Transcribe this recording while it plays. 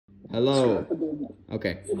Hello.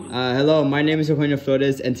 Okay. Hello, my name is Eugenio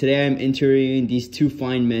Flores, and today I'm interviewing these two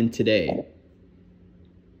fine men today.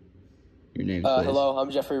 Your names, please. Hello, I'm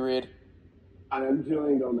Jeffrey Reed. I'm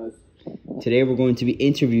Julian Gomez. Today we're going to be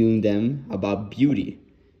interviewing them about beauty.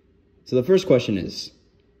 So the first question is,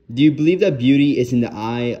 do you believe that beauty is in the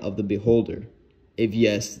eye of the beholder? If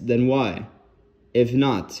yes, then why? If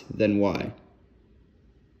not, then why?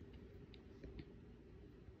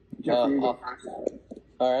 All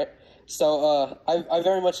right. So I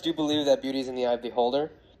very much do believe that beauty is in the eye of the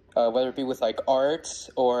beholder, whether it be with like art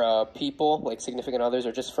or people, like significant others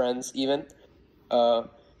or just friends even.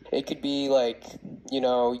 It could be like,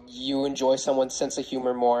 you enjoy someone's sense of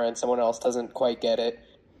humor more and someone else doesn't quite get it.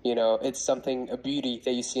 It's a beauty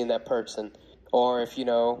that you see in that person. Or if,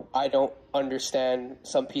 I don't understand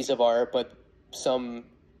some piece of art, but some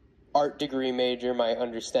art degree major might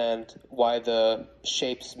understand why the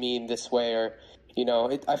shapes mean this way, or,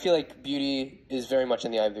 I feel like beauty is very much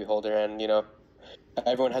in the eye of the beholder, and,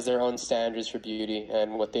 everyone has their own standards for beauty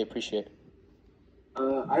and what they appreciate.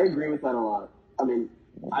 I agree with that a lot. I mean,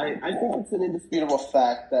 I think it's an indisputable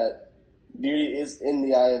fact that beauty is in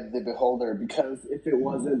the eye of the beholder, because if it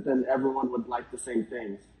wasn't, then everyone would like the same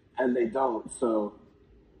things, and they don't. So,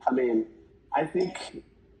 I mean, I think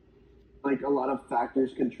like a lot of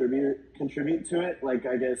factors contribute to it. Like,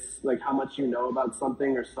 I guess, like how much you know about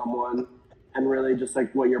something or someone, and really just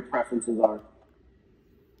like what your preferences are.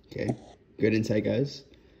 Okay, good insight, guys.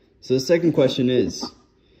 So the second question is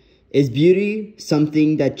beauty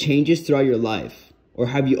something that changes throughout your life? Or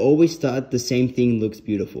have you always thought the same thing looks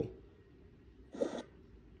beautiful?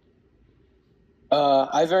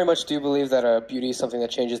 I very much do believe that beauty is something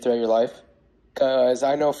that changes throughout your life. Because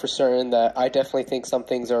I know for certain that I definitely think some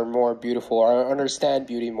things are more beautiful, or I understand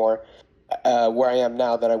beauty more where I am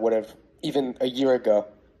now than I would have even a year ago.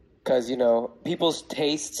 Because, people's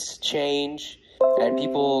tastes change and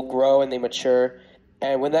people grow and they mature.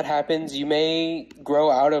 And when that happens, you may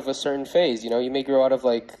grow out of a certain phase. You may grow out of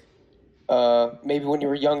like, maybe when you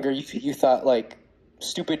were younger, you thought like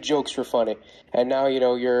stupid jokes were funny. And now,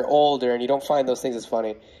 you're older and you don't find those things as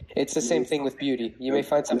funny. It's the same thing with beauty. You may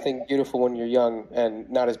find something beautiful when you're young and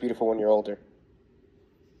not as beautiful when you're older.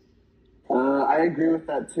 I agree with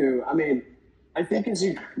that too. I mean, I think as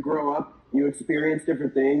you grow up, you experience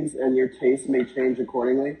different things and your taste may change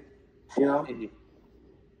accordingly, Mm-hmm.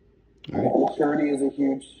 All right. Maturity is a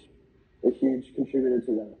huge contributor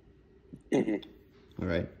to that. Mm-hmm. All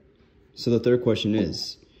right. So the third question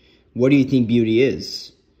is, what do you think beauty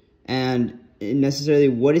is? And necessarily,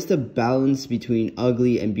 what is the balance between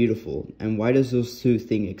ugly and beautiful? And why does those two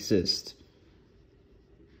things exist?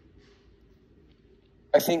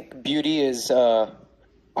 I think beauty is, I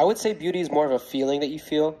would say beauty is more of a feeling that you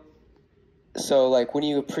feel. So like when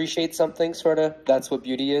you appreciate something, sort of, that's what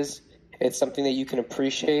beauty is. It's something that you can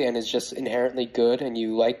appreciate and is just inherently good, and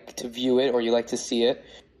you like to view it or you like to see it.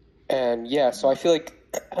 And yeah, so I feel like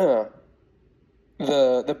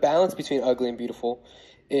the balance between ugly and beautiful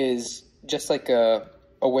is just like a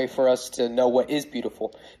way for us to know what is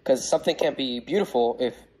beautiful. Because something can't be beautiful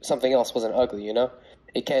if something else wasn't ugly,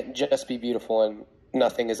 It can't just be beautiful and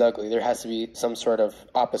nothing is ugly. There has to be some sort of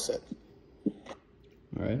opposite.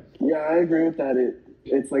 All right. Yeah, I agree with that.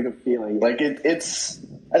 It's like a feeling. Like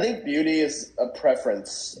I think beauty is a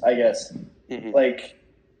preference, I guess. Mm-hmm. Like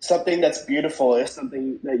something that's beautiful is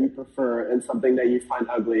something that you prefer, and something that you find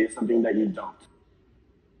ugly is something that you don't.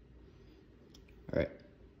 All right.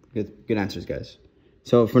 Good answers, guys.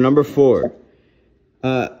 So for number 4,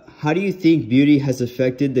 how do you think beauty has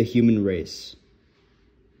affected the human race?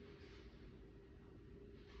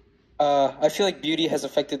 I feel like beauty has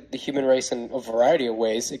affected the human race in a variety of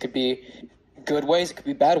ways. It could be good ways, it could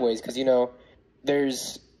be bad ways, because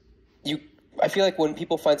I feel like when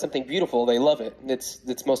people find something beautiful, they love it.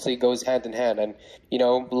 It's mostly goes hand in hand, and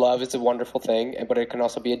love is a wonderful thing, but it can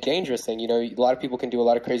also be a dangerous thing. A lot of people can do a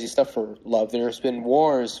lot of crazy stuff for love. There's been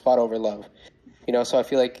wars fought over love. So I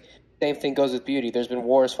feel like same thing goes with beauty. There's been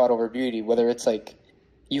wars fought over beauty, whether it's like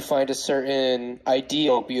you find a certain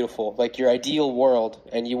ideal beautiful, like your ideal world,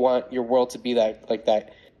 and you want your world to be like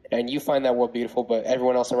that, and you find that world beautiful, but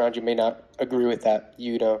everyone else around you may not agree with that.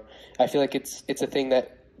 I feel like it's a thing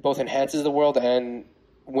that both enhances the world, and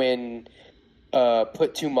when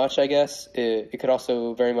put too much, I guess, it could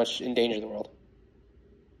also very much endanger the world.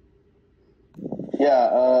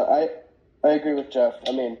 Yeah, I agree with Jeff.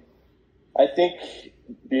 I mean, I think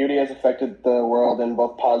beauty has affected the world in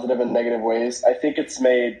both positive and negative ways. I think it's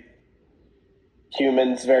made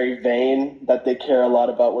humans very vain, that they care a lot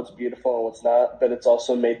about what's beautiful and what's not, but it's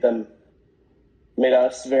also made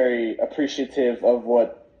us very appreciative of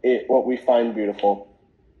what we find beautiful.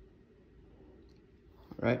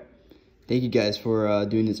 All right. Thank you guys for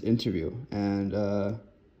doing this interview, and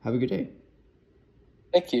have a good day.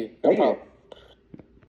 Thank you. No problem.